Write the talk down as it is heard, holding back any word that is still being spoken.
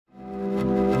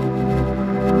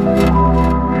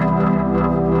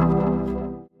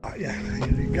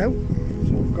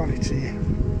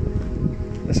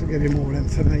give you more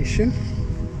information.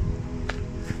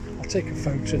 I'll take a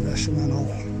photo of this and then I'll...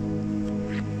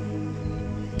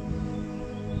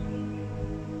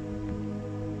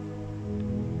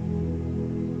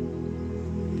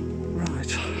 Right,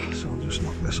 so I'll just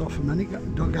knock this off a minute, get the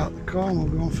dog out the car and we'll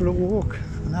go on for a walk.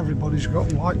 And everybody's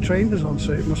got white trainers on,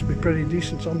 so it must be pretty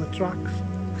decent on the tracks.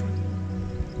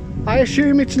 I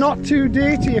assume it's not too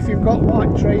dirty if you've got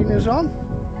white trainers on.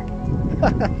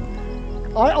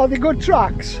 Are they good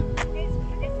tracks? It's pretty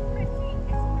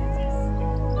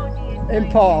muddy in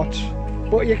parts,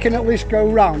 but you can at least go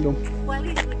round them.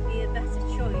 Wellies would be a better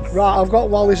choice. Right, I've got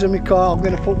wellies in my car, I'm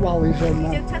going to put wellies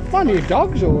on now. Fun, your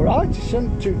dog's alright, it's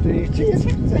not too dirty.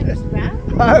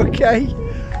 Okay,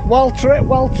 well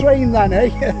trained then, eh?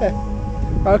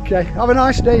 Okay, have a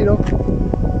nice day, though.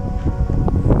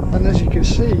 And as you can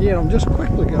see here, I'm just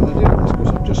quickly going to do this because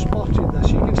I've just spotted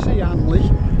this. You can see Hanley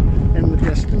in the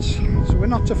distance, so we're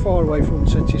not too far away from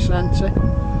the city centre.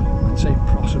 I'd say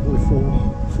possibly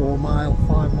 5 mile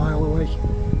away.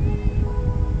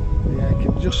 Yeah, you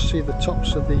can just see the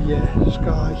tops of the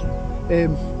sky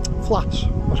flats. I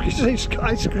was going to say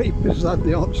skyscrapers, that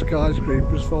they aren't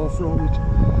skyscrapers, far from it.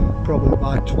 Probably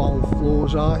by 12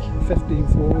 floors high, 15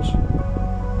 floors.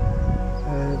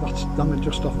 That's them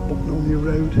just off Bucknell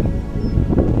Road.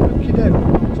 Okie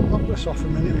doke, so knock this off a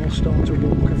minute and we'll start to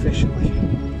walk officially.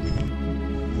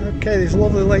 Okay, there's a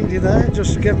lovely lady there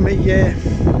just to give me a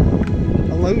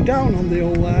lowdown on the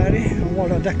whole area and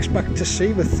what I'd expect to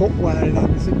see with footwear and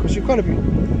everything, because you've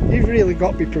really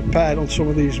got to be prepared on some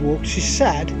of these walks. She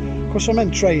said, because I'm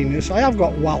in trainers, I have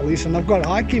got wellies and I've got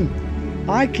hiking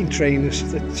trainers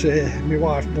that my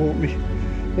wife bought me.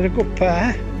 They're a good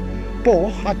pair.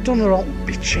 But I don't know, I'll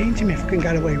be changing me if I can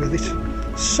get away with it.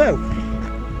 So,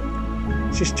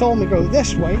 she's told me to go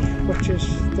this way, which is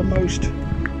the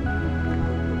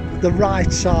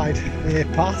right side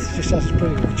path. She says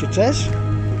pretty much it is.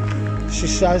 She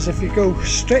says if you go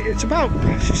straight,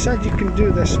 she said you can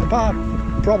do this about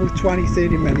probably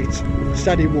 20-30 minutes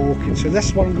steady walking. So this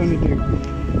is what I'm going to do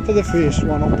for the first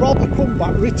one. I'll probably come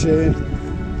back, return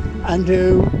and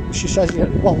do, she says,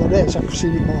 well there is, I've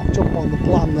seen it marked up on the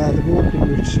plan there, the walking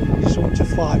routes, sort of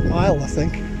 5 mile I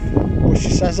think, but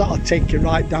she says that'll take you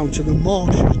right down to the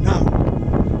marshes. Now,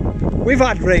 we've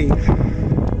had rain,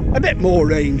 a bit more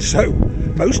rain, so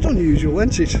most unusual,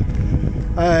 isn't it?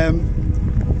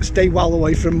 Stay well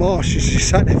away from marshes, she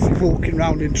said, if you're walking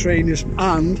around in trainers.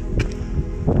 And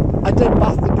I did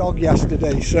bath the dog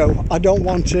yesterday, so I don't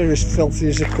want her as filthy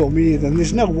as they come either. And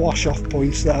there's no wash off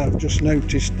points there, I've just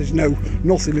noticed. There's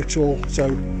nothing at all, so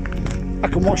I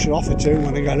can wash her off at home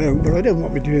when I get home, but I don't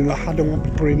want me doing that. I don't want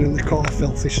me putting in the car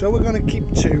filthy, so we're going to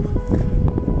keep 2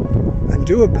 and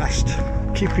do our best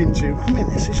keeping 2. I mean,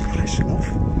 this is nice enough.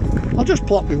 I'll just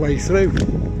plot my way through.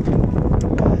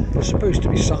 There's supposed to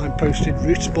be signposted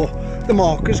routes, but the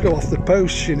markers go off the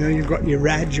posts, you know. You've got your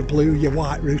red, your blue, your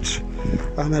white routes.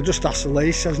 And I just asked the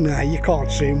lady, she says, no, you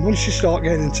can't see them. Once you start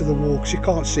getting into the walks, you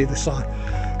can't see the sign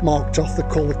marked off, the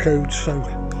colour code. So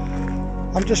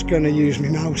I'm just going to use my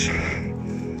mouse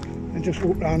and just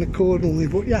walk around accordingly.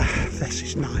 But yeah, this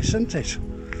is nice, isn't it?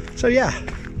 So yeah,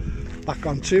 back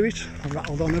onto it. I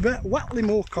rattled on a bit. Wetley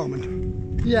Moor Common.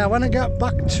 Yeah, when I get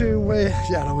back to,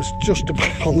 yeah, I was just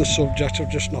about on the subject.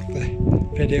 I've just knocked the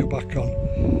video back on.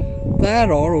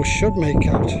 There are, or should make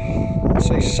out, let's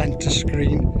say centre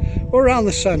screen, or around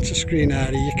the centre screen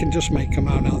area. You can just make them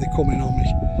out now, they're coming on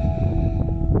me.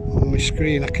 On my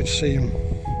screen I can see them,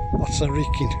 that's the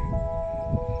reeking.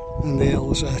 And the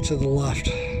hills there to the left,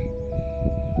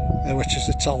 which is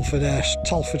the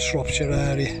Telford Shropshire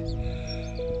area.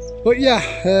 But yeah,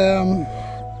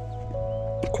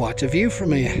 quite a view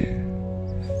from here.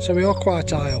 So we are quite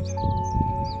high up.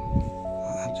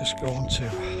 I'll just go on to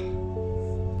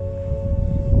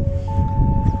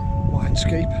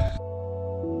Whitescape.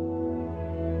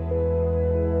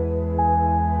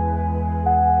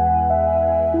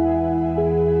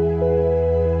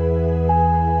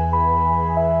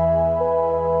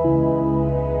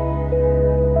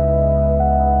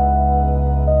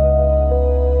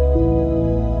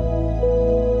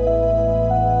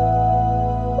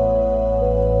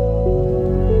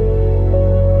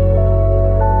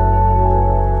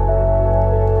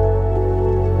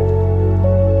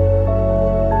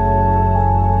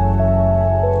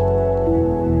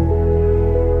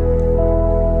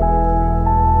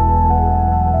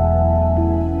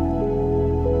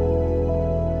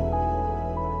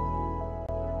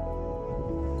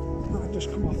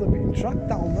 Come off the beaten track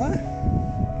down there,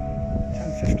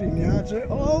 10-15 yards.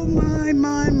 Oh my,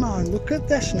 look at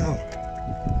this now.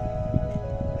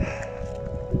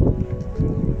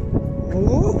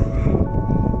 Oh,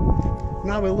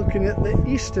 now we're looking at the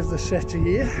east of the city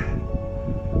here,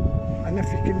 and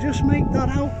if you can just make that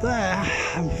out there,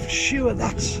 I'm sure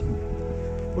that's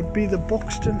would be the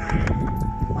Buxton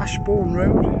Ashbourne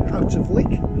Road out of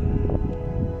Leek,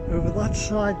 over that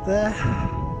side there.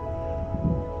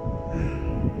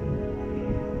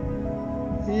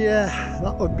 Yeah,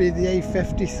 that would be the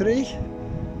A53,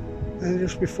 and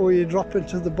just before you drop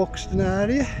into the Buxton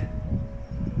area,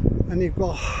 and you've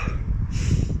got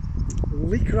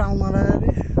Leek around that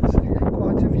area, so you get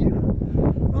quite a view.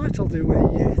 Right, I'll do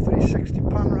a 360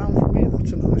 pan round from here.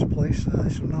 That's a nice place there,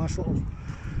 some nice little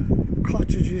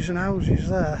cottages and houses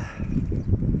there.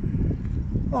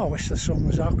 Oh, I wish the sun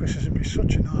was out, because this would be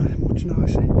such a nice, much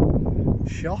nicer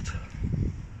shot.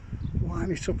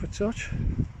 Line it up a touch.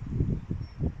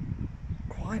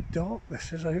 Quite dark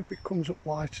this is. I hope it comes up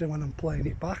lighter when I'm playing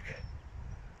it back.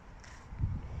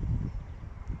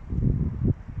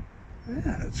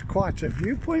 Yeah, it's quite a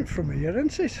viewpoint from here,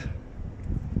 isn't it?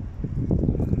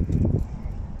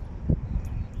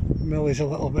 Millie's a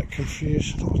little bit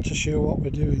confused, not too sure what we're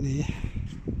doing here.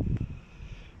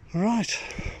 Right,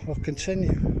 we'll continue.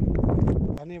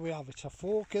 And here we have it, a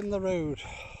fork in the road.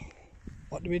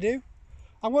 What do?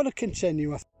 I'm going to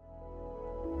continue.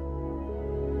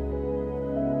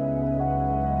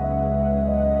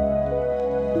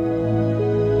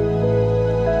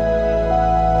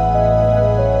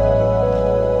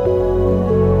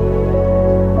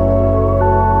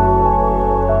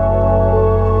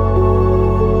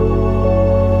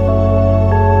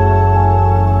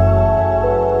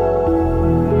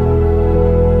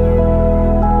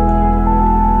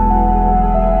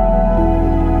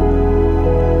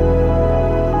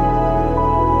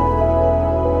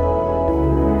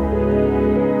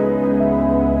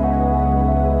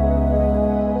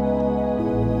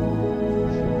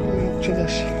 To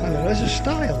this, and there is a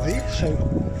stile here, so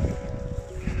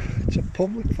it's a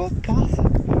public footpath.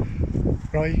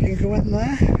 Right, you can go in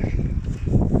there.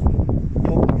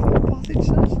 Public footpath, it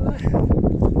says there.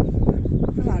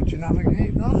 And how do you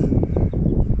navigate that?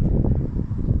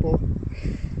 But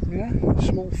yeah, a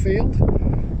small field.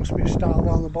 Must be a stile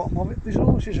down the bottom of it. There's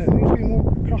horses in. Who's going to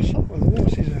walk across that with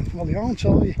horses in? Well, they aren't,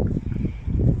 are you?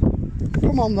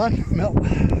 Come on then, Mill.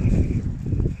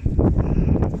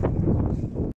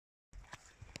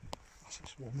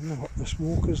 What this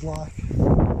walker's like.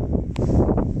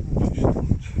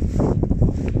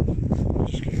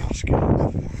 Just going to ask him.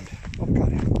 Look at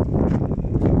him.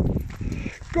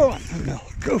 Go on, Mill.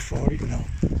 Go for it, Mill.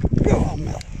 Go on,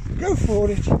 Mill. Go for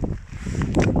it.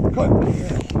 Go on,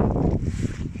 Mill.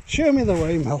 Show me the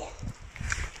way, Mill.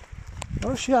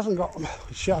 Oh, she has got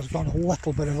a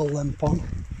little bit of a limp on,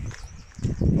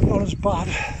 but not as bad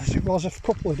as it was a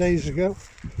couple of days ago.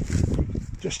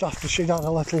 Just after she'd had a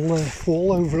little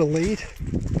fall over a lead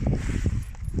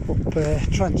up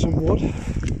Trenton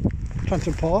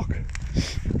Park.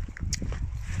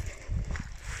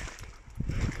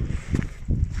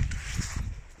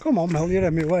 Come on, Mel, you're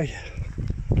in my way.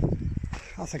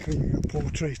 I think I'm going to get a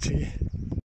portrait here.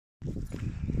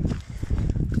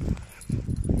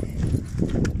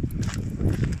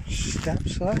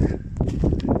 Steps there.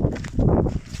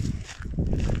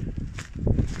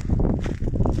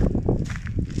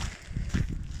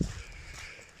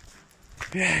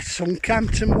 Yeah, it's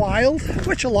unkempt and wild,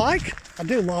 which I like. I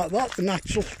do like that, the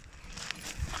natural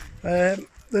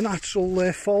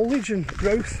foliage and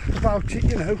growth about it,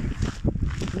 you know,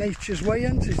 nature's way,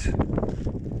 isn't it?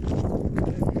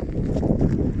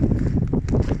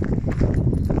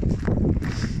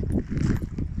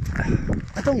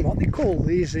 I don't know what they call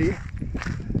these here.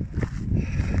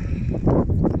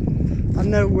 I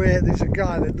know where there's a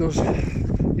guy that does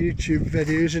YouTube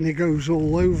videos and he goes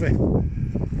all over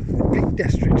Peak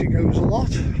District. He goes a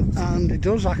lot, and he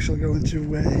does actually go into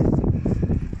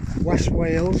West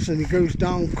Wales, and he goes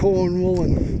down Cornwall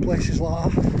and places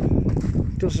like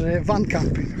that. Does van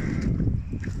camping,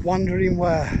 wandering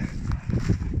where,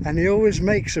 and he always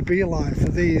makes a beeline for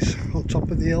these on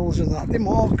top of the hills and that. They're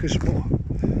markers, but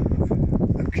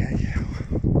okay.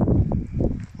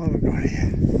 What have we got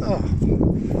here? Oh,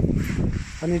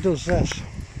 and he does this.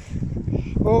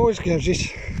 Always gives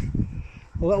it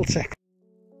a little tick.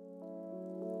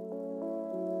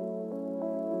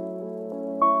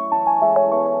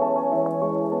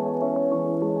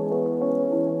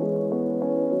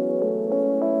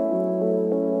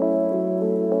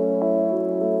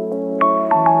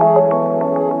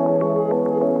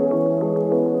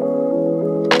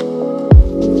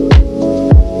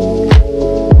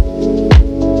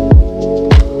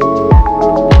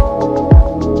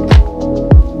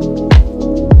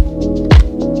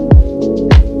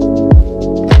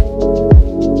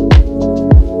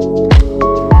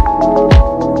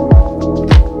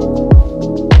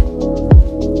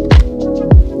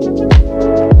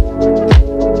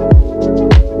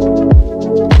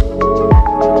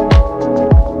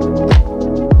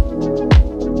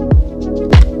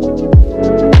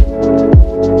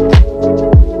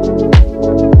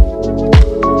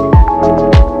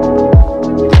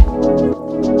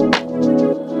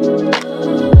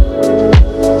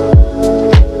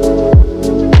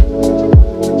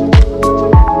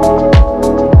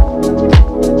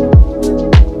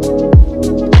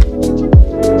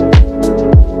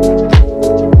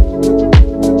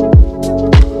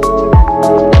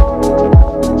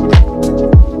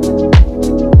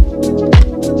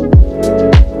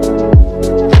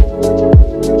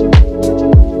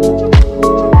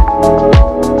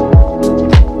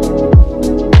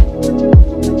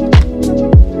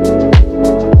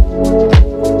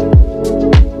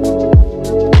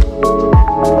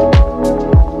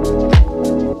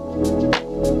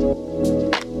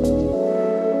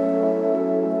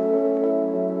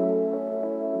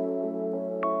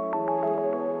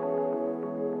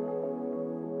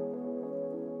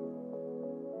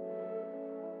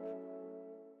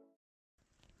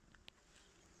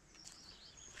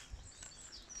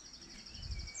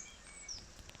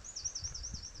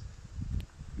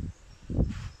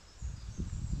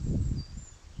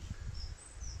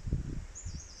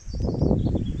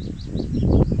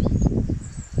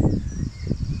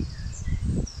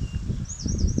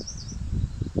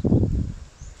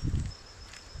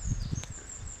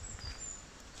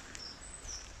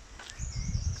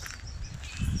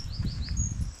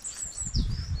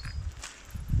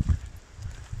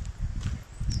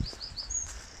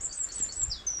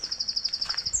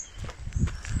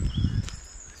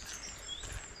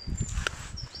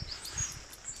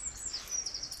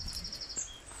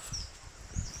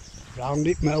 Round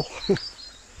it, Mill.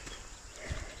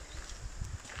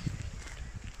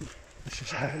 This is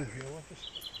how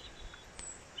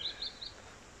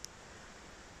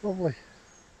lovely.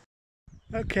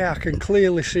 Okay, I can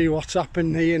clearly see what's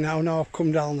happened here now. Now I've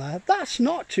come down there. That's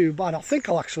not too bad. I think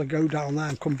I'll actually go down there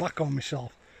and come back on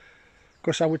myself.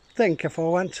 Because I would think if I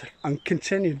went and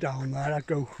continued down there, I'd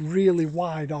go really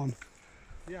wide on.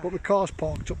 Yeah. But the car's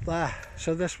parked up there,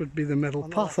 so this would be the middle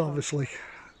path, obviously.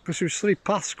 Because there's 3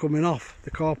 paths coming off the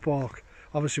car park.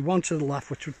 Obviously one to the left,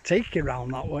 which would take you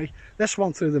round that way. This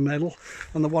one through the middle,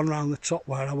 and the one round the top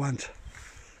where I went.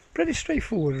 Pretty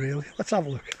straightforward, really. Let's have a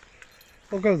look.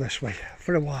 We'll go this way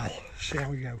for a while, see how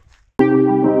we go.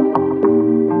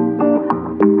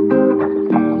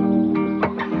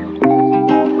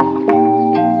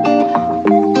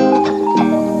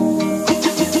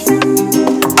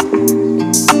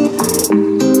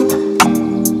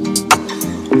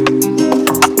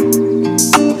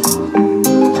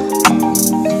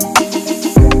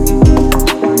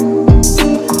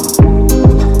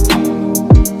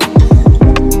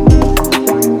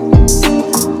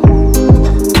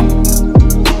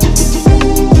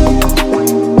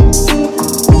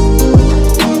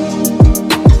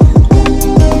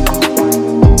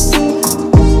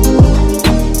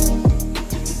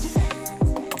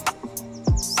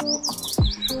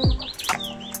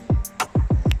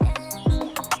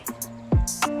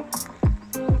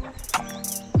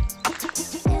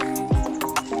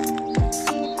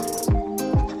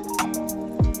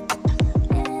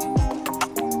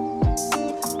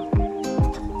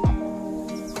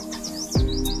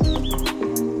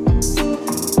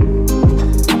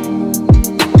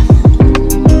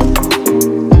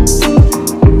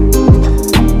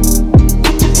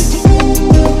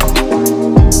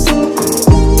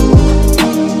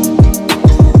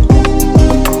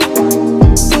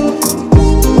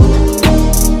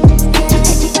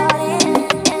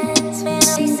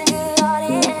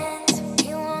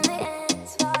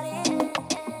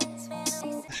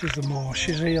 This is the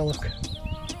marshes here, look. As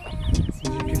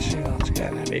you can see, that's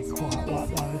getting a bit quiet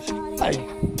like that is. Hey,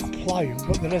 plough,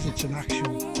 but there isn't an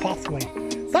actual pathway.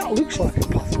 That looks like a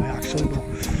pathway actually, but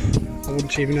I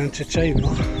wouldn't even entertain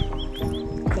that.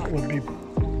 That would be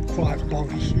quite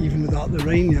boggy, even without the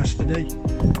rain yesterday.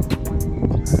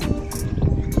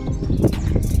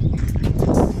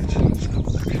 Let's have a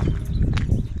look.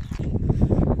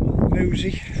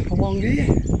 Nosy along here.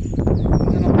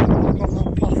 And then I'll come back on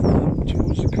that path there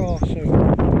towards the car, so.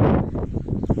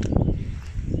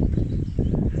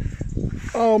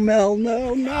 Oh Mel,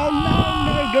 no,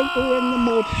 don't go in the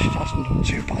mud. She hasn't done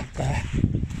too bad there.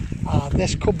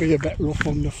 This could be a bit rough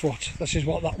underfoot. This is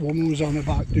what that woman was on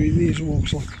about, doing these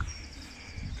walks, like.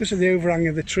 Because of the overhang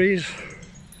of the trees.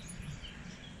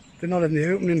 They're not in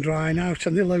the open and drying out,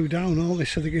 and they're low down, aren't they?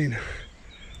 So they're getting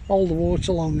all the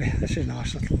water along there. This is a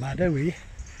nice little meadow here.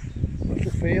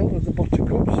 Little field with the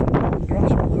buttercups and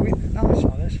grass blowing. Nice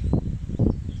that is.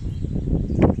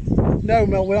 No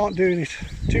Mel, we aren't doing it.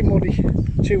 Too muddy,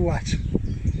 too wet.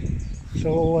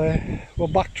 So we'll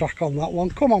backtrack on that one.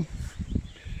 Come on.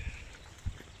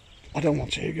 I don't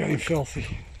want you going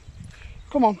filthy.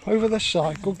 Come on, over this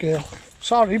side, good girl.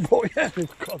 Sorry, but yeah,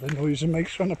 we've got the noise it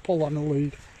makes when I pull on the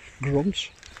lead. Grunts.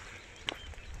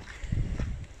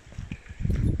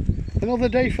 Another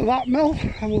day for that, Mel,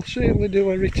 and we'll certainly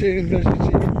do a return visit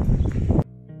here.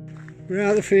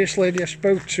 Right, the first lady I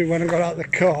spoke to when I got out of the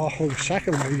car, or the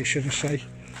second lady should I say,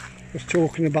 was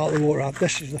talking about the water.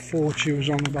 This is the ford she was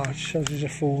on about. She says there's a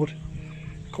ford.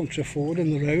 Come to a ford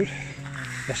in the road.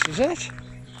 This is it.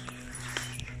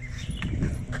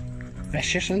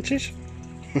 Vicious, isn't it?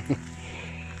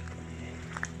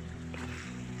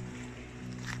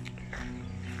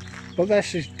 But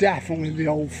this is definitely the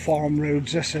old farm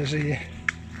roads, this is here.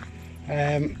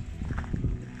 And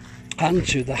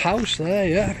to the house there,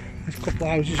 yeah. There's a couple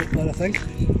of houses up there, I think.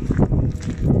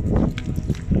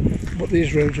 But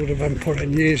these roads would have been put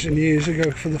in years and years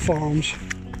ago for the farms.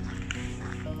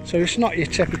 So it's not your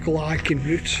typical hiking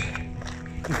route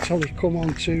until you come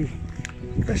on to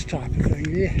this type of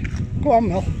thing here. Go on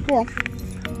Mel, go on.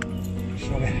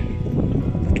 Sorry,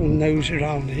 little nosy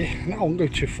around here. I won't go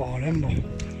too far in, but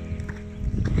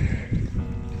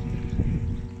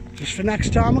just for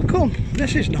next time I come.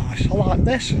 This is nice, I like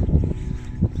this.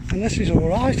 And this is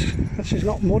alright, this is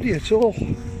not muddy at all.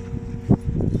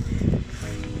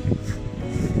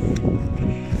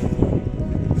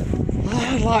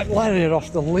 I'd like letting her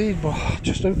off the lead, but I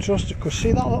just don't trust her, because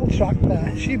see that little track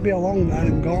there, she'd be along there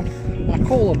and gone. I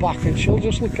call her back and she'll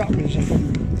just look at me as if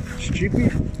I'm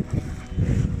stupid.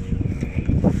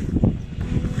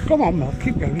 Come on Mel,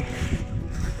 keep going.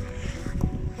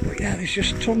 yeah, there's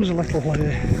just tons of little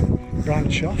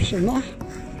branch offs and that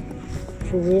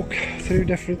for a walk through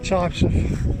different types of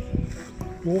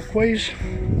walkways.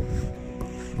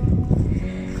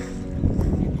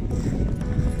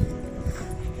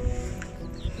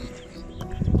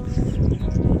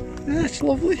 Yeah, it's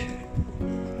lovely.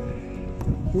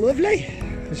 Lovely,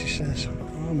 as he says.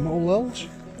 Oh, molehills.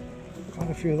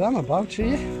 Quite a few of them about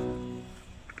here.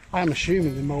 I am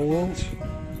assuming they're molehills.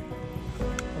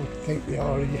 I think they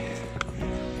are here.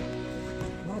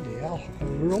 Bloody hell, I'll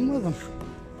run with them.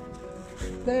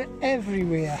 They're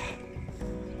everywhere.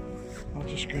 I'll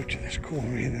just go to this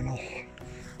corner and then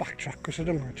I'll backtrack because I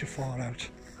don't go too far out.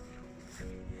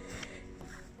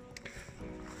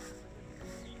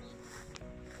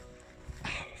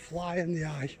 Fly in the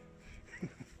eye.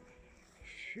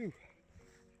 Phew.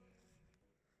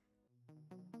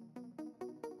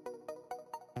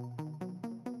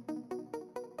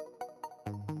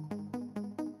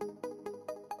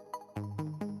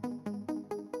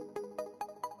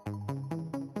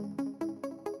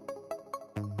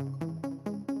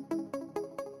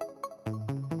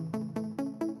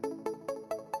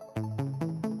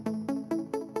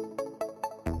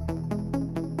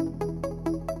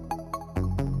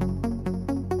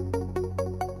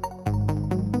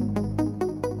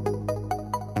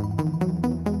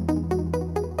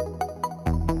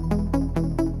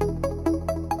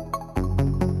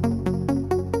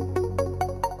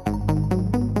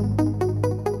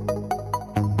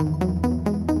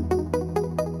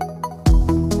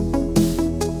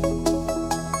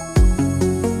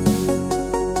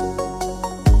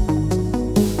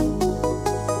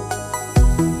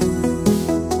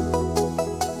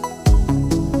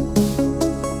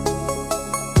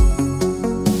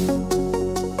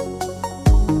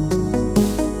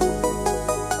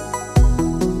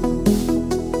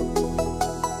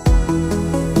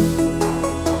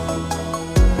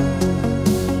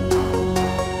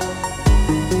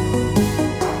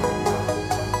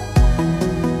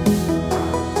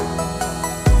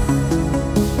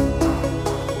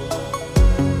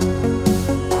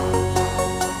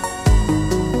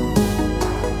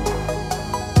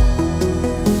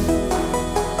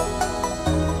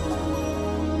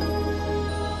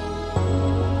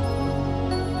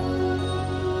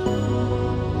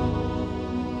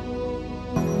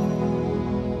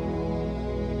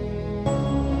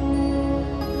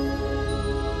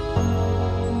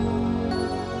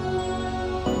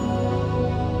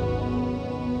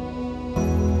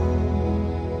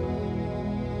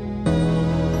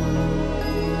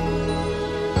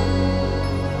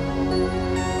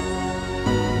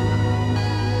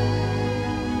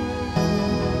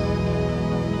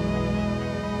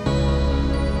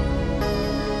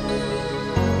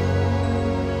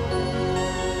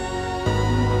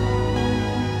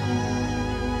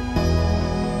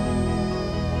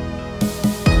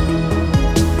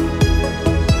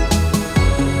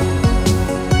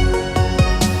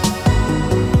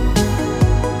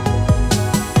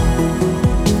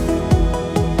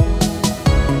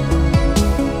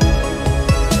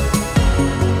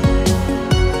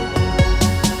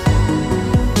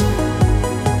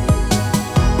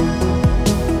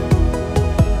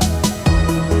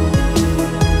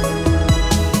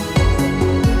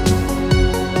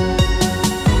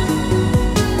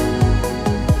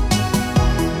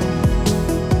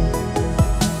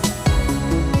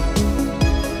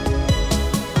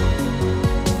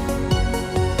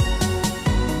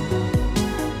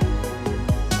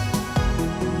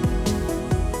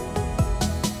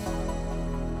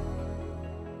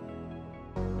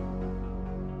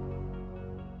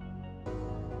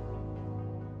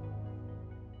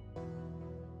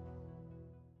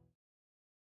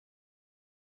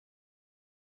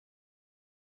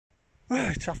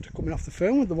 Right, after coming off the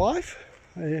phone with the wife,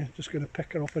 just going to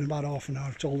pick her up in about half an hour,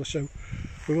 I've told her, so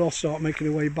we will start making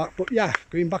our way back. But yeah,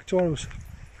 going back to what I was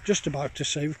just about to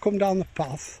say, we've come down the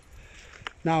path.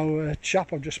 Now a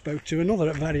chap I've just spoke to,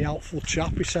 another very helpful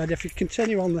chap, he said if you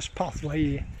continue on this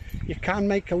pathway you can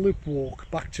make a loop walk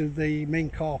back to the main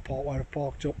car park where I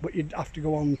parked up, but you'd have to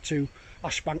go on to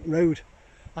Ashbank Road.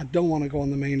 I don't want to go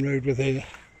on the main road with her.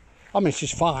 I mean,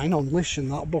 she's fine on Lish and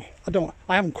that, but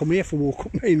I haven't come here for walk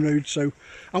up main road, so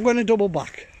I'm going to double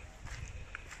back.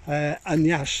 And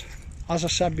yes, as I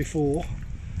said before,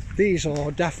 these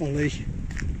are definitely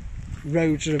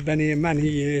roads that have been here many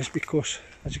years, because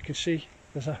as you can see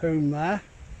there's a home there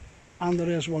and there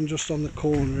is one just on the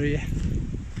corner here.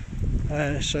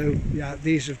 So yeah,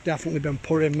 these have definitely been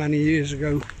put in many years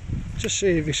ago to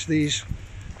service these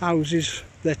houses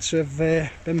that have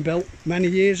been built many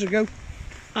years ago.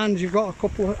 And you've got a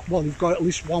couple of, well, you've got at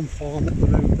least one farm up the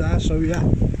road there, so yeah,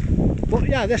 But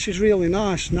yeah, this is really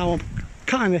nice. Now I'm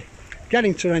kind of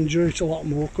getting to enjoy it a lot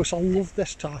more because I love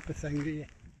this type of thing here.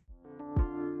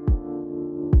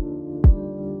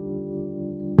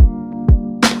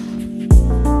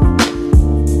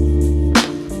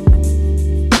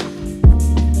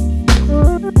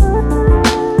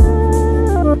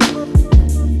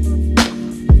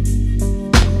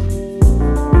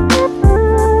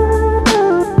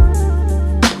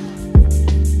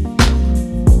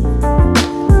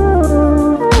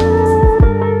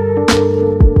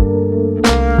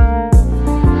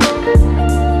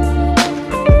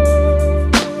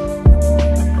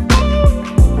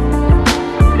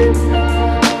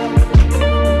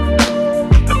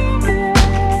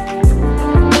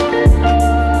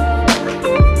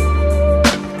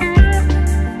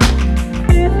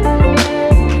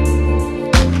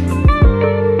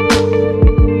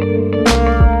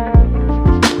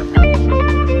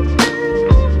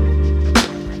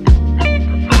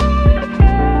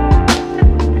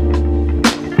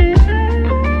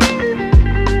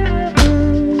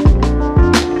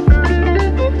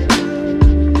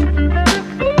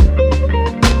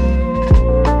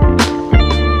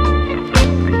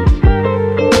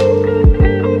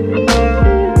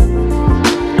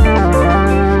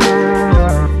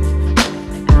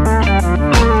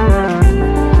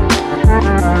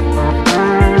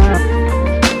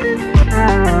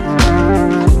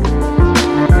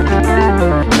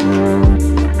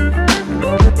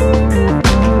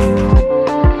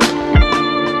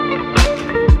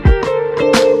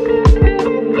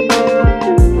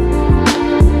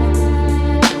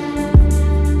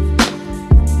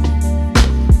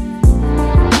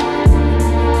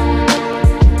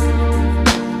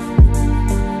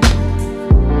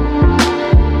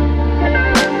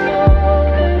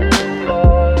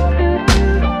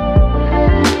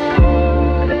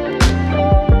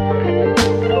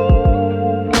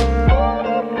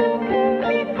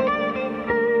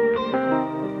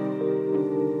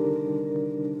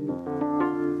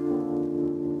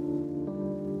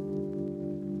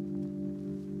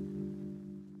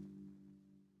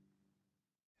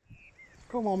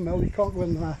 Come on, Mill, you can't go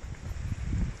in there.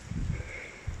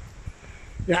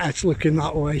 Yeah, it's looking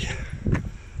that way.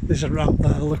 There's a ramp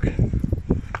there, look.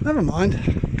 Never mind.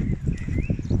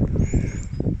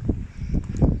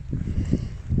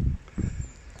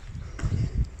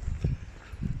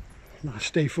 Nice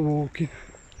day for walking.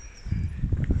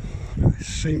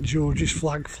 St George's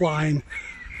flag flying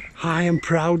high and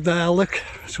proud there, look.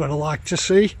 That's what I like to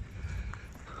see.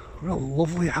 What a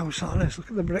lovely house that is.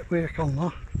 Look at the brickwork on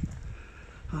that.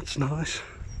 That's nice.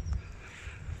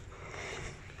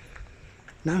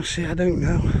 Now see, I don't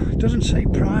know. It doesn't say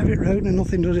private road or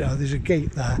nothing, does it? Oh, there's a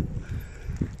gate there.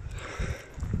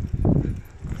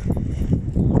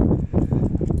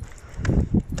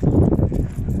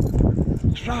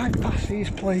 Drive past these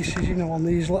places, you know, on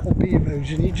these little B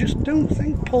roads, and you just don't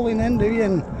think pulling in, do you?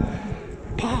 And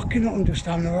parking up and just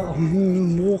having a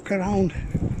little walk around.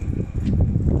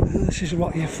 And this is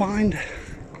what you find.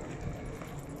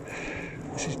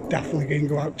 This is definitely going to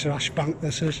go out to Ashbank,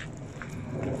 this is.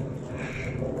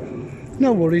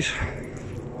 No worries.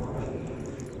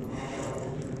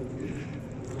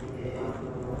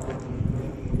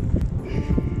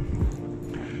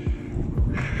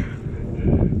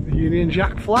 The Union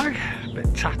Jack flag, a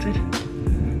bit tattered.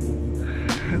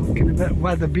 Looking a bit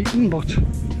weather beaten, but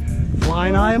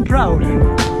flying high and proud.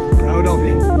 Proud of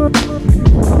you.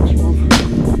 That's one.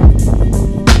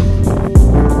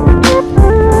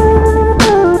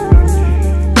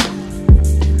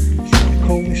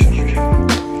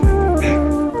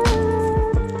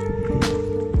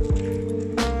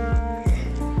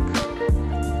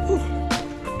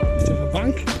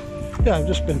 Yeah, I've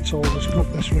just been told to come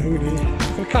up this road here.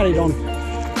 If I carried on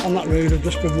that road, I've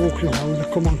just been walking along and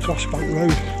I've come on to Ashbank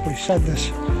Road. But he said there's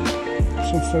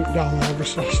some folk down there. I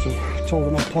just asked him, I told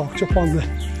him I parked up on the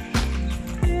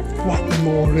Wetley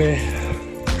Moor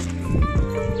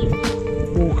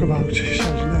Walkabout. He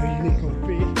says, no, you need to go up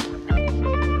here.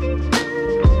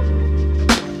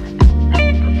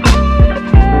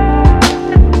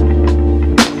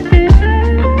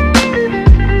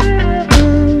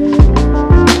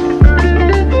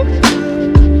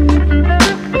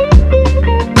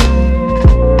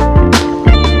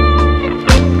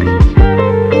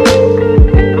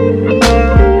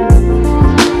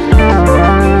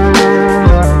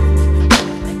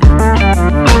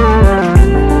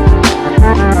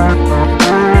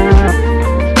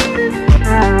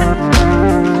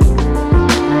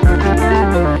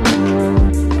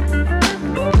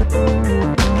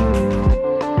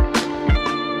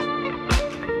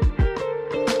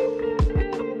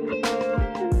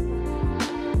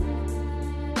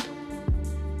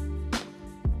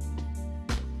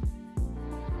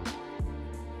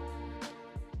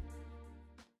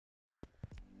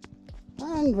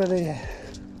 And we're here,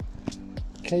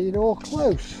 Meadow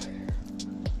close.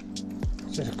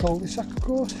 There's a cul-de-sac of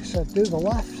course, he said do the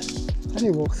left, and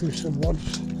you walk through some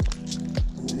woods,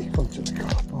 and then you come to the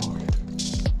car park.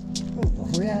 Oh,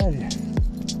 lovely area.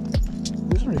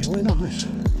 It's really nice.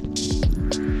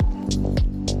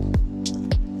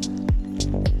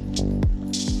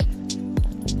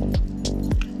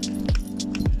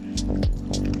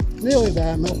 Nearly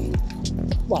there, Mill.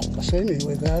 Well, I say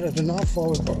nearly there, I don't know how far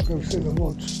we've got to go through the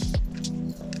woods.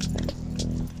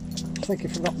 I think I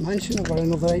forgot to mention I've got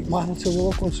another 8 miles to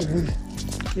walk once we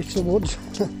reach the woods.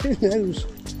 Who knows?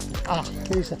 Ah,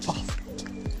 here's the path.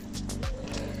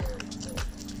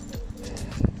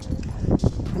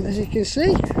 And as you can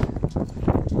see,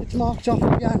 it's marked off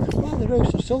again. Well, the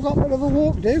roads have still got a bit of a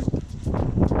walk to do.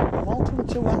 Welcome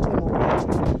to Wetley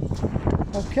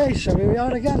Moor. Okay, so here we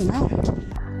are again now.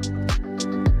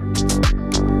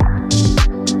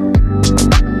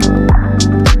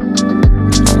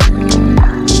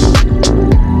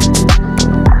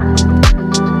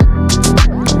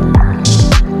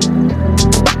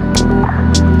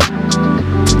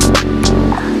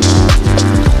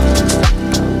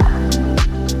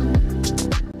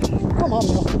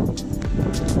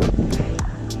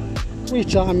 Wee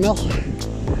time, Mill.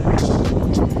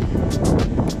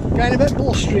 Getting a bit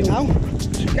blustery now.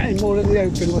 It's getting more in the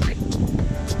open, look.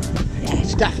 Yeah,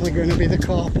 it's definitely going to be the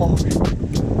car park.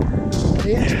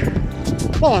 Yeah.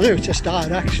 Well, I know it's just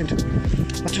direction.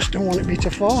 I just don't want it to be too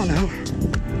far now.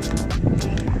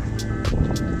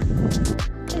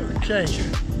 Okay.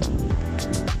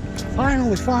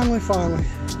 Finally.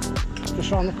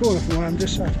 Just round the corner from where I'm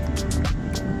just at.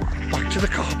 Back to the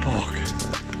car park.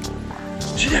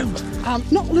 So, you know, I'm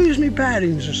not losing my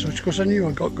bearings as such because I knew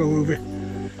I'd got to go over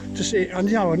to see it. And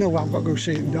I know I've got to go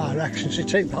see it in directions.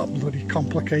 It ain't that bloody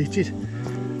complicated.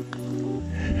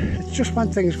 It's just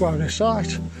when things go out of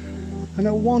sight. I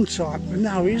know one time, but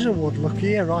now is a wood, look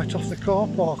here, right off the car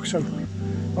park. So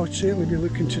I would certainly be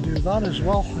looking to do that as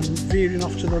well and veering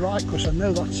off to the right because I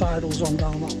know that sidle's on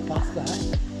down that path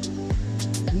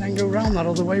there. And then go round that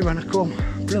other way when I come.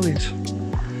 Brilliant.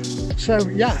 So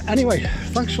yeah, anyway,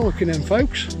 thanks for looking in,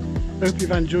 folks. Hope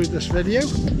you've enjoyed this video.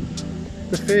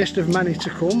 The first of many to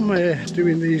come,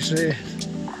 doing these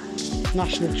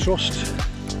National Trust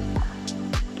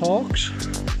parks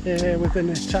within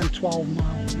a 10-12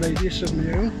 mile radius of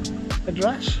my own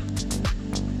address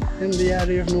in the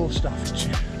area of North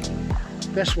Staffordshire.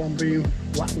 This one being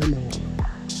Wetley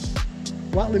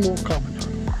Moor Common.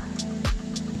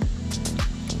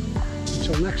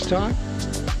 Until next time,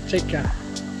 take care.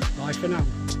 Bye for now.